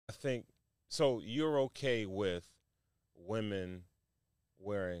think so. You're okay with women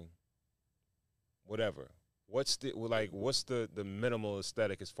wearing whatever? What's the minimal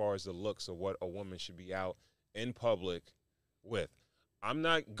aesthetic as far as the looks of what a woman should be out in public with? I'm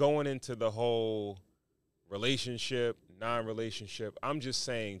not going into the whole relationship, non-relationship. I'm just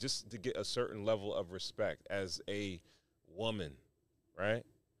saying, just to get a certain level of respect as a woman, right?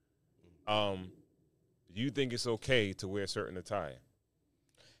 Do you think it's okay to wear certain attire?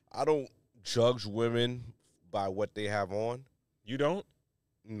 I don't judge women by what they have on. You don't?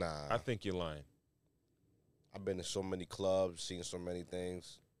 Nah. I think you're lying. I've been to so many clubs, seen so many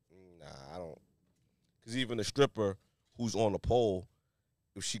things. Nah, I don't. Because even a stripper who's on the pole,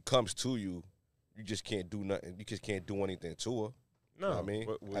 if she comes to you, you just can't do nothing. You just can't do anything to her. No, you know what I mean,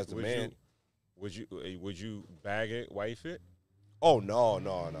 as the man, would you bag it, wife it? Oh no.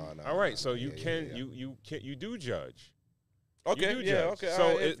 All right, so you do judge. Okay, you do yeah, judge. okay.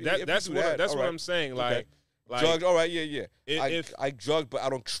 So right, that's what I'm saying. Okay. Like judge. All right, yeah. If I judge, but I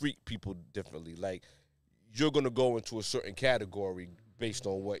don't treat people differently. Like you're gonna go into a certain category based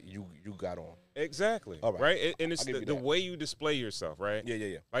on what you got on. Exactly. All right. Right. And it's the way you display yourself, right?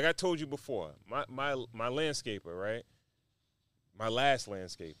 Yeah. Like I told you before, my landscaper, right? My last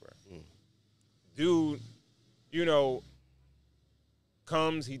landscaper, dude,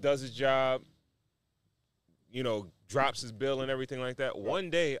 comes, he does his job, drops his bill and everything like that. One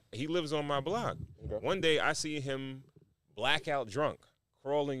day, he lives on my block. Okay. One day, I see him blackout drunk,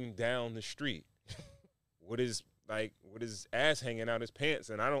 crawling down the street with his ass hanging out his pants,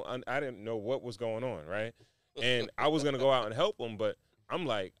 and I didn't know what was going on, right? And I was gonna go out and help him, but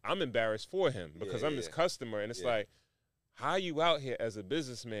I'm embarrassed for him because I'm his customer, and it's like, how you out here as a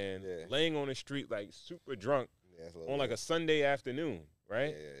businessman laying on the street like super drunk on like a Sunday afternoon,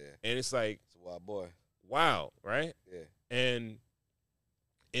 right? Yeah. And it's like, it's a wild boy. Wow, right? Yeah. And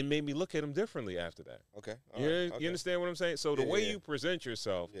it made me look at him differently after that. Okay. You understand what I'm saying? So the way you present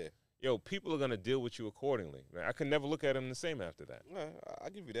yourself, people are gonna deal with you accordingly. Man, I can never look at him the same after that. I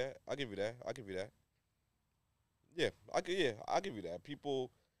give you that. Yeah, I'll give you that.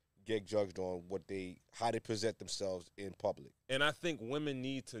 People get judged on how they present themselves in public. And I think women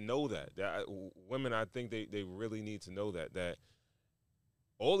need to know that. Women, I think they really need to know that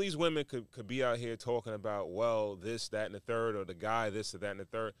all these women could be out here talking about, well, this, that, and the third, or the guy, this, or that, and the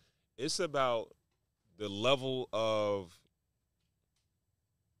third. It's about the level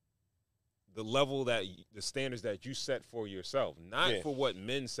that the standards that you set for yourself, not for what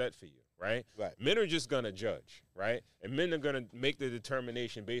men set for you. Right? Men are just going to judge, right? And men are going to make the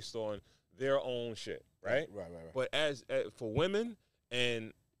determination based on their own shit, right? Right. But for women,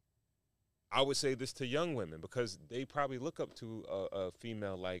 and I would say this to young women, because they probably look up to a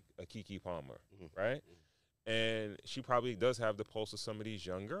female like a Keke Palmer, right? And she probably does have the pulse of some of these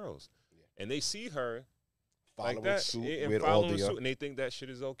young girls. Yeah. And they see her following like that, suit and following suit, and they think that shit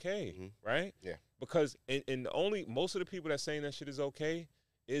is okay, right? Yeah. Because most of the people that's saying that shit is okay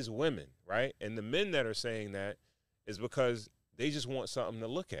is women, right? And the men that are saying that is because they just want something to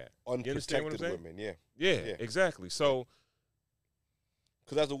look at. Unprotected women, yeah, exactly. So,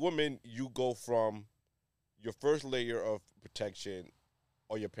 because as a woman, you go from your first layer of protection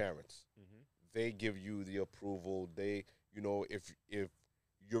are your parents. They give you the approval. They, if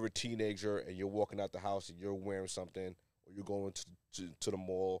you're a teenager and you're walking out the house and you're wearing something, or you're going to the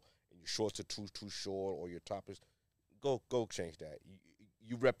mall and your shorts are too short, or your top is, go change that.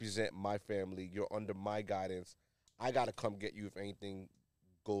 You represent my family. You're under my guidance. I got to come get you if anything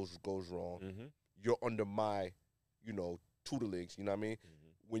goes wrong. You're under my, tutelage. You know what I mean?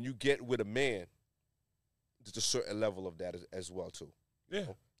 When you get with a man, there's a certain level of that as well, too. Yeah.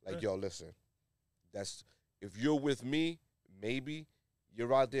 Like, yo, listen, if you're with me, maybe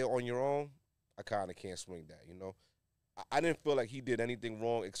you're out there on your own, I kind of can't swing that, I didn't feel like he did anything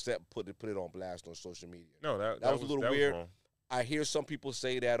wrong except put it on blast on social media. No, that was a little weird. Wrong. I hear some people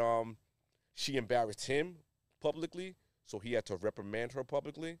say that she embarrassed him publicly, so he had to reprimand her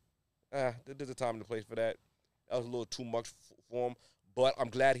publicly. There's a time and a place for that. That was a little too much for him, but I'm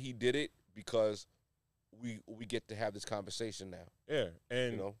glad he did it because we get to have this conversation now. Yeah,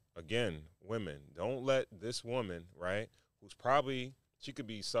 and again, women, don't let this woman, right, who's probably, she could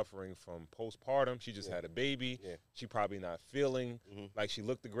be suffering from postpartum. She just had a baby. Yeah. She probably not feeling like she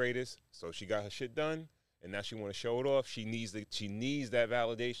looked the greatest, so she got her shit done. And now she want to show it off. She needs that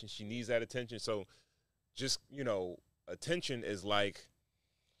validation. She needs that attention. So, just attention is like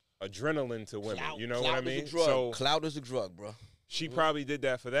adrenaline to women. You know what I mean? So clout is a drug, bro. She probably did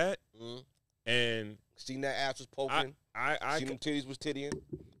that for that. And seen that ass was poking. I seen them titties was tittying,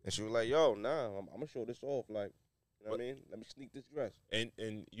 and she was like, "Yo, nah, I'm gonna show this off." Like, You know what I mean? Let me sneak this dress. And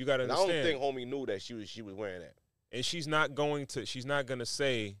you got to And understand. I don't think homie knew that she was wearing that. And she's not going to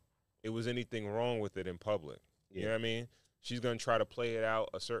say it was anything wrong with it in public. You know what I mean? She's going to try to play it out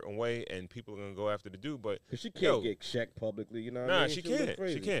a certain way, and people are going to go after the dude. But she can't get checked publicly, you know what I mean? She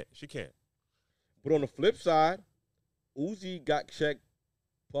can't. She can't. But on the flip side, Uzi got checked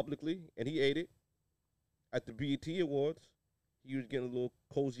publicly, and he ate it at the BET Awards. He was getting a little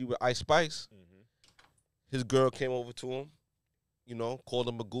cozy with Ice Spice. Mm-hmm. His girl came over to him, you know, called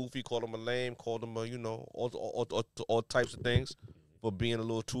him a goofy, called him a lame, called him a, you know, all types of things for being a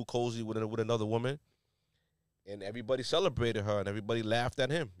little too cozy with another woman. And everybody celebrated her, and everybody laughed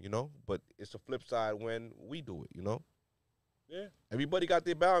at him, you know. But it's the flip side when we do it, you know. Yeah. Everybody got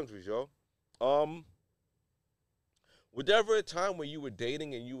their boundaries, yo. Was there ever a time when you were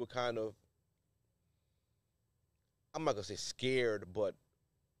dating and you were kind of, I'm not gonna say scared, but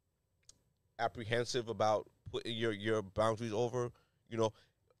apprehensive about putting your boundaries over, you know?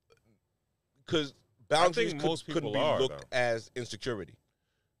 Because boundaries could be looked as insecurity.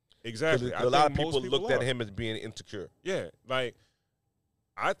 Exactly. A lot of people looked at him as being insecure. Yeah, like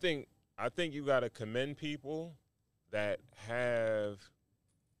I think you got to commend people that have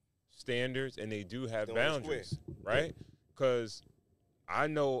standards and they do have boundaries, right? Because I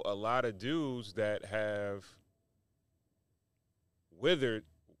know a lot of dudes that have withered,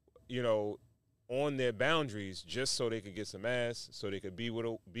 you know, on their boundaries just so they could get some ass, so they could be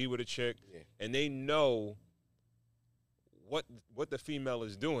with a chick, and they know what the female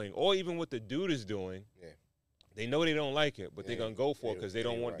is doing, or even what the dude is doing. Yeah. They know they don't like it, but they're gonna go for it because they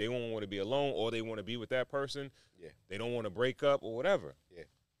won't want to be alone, or they want to be with that person. Yeah. They don't want to break up or whatever. Yeah.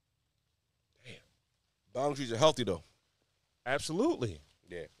 Damn. Boundaries are healthy though. Absolutely.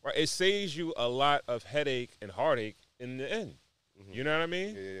 Yeah. Right. It saves you a lot of headache and heartache in the end. Mm-hmm. You know what I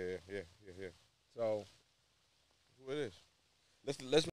mean? Yeah. So, that's what it is. Let's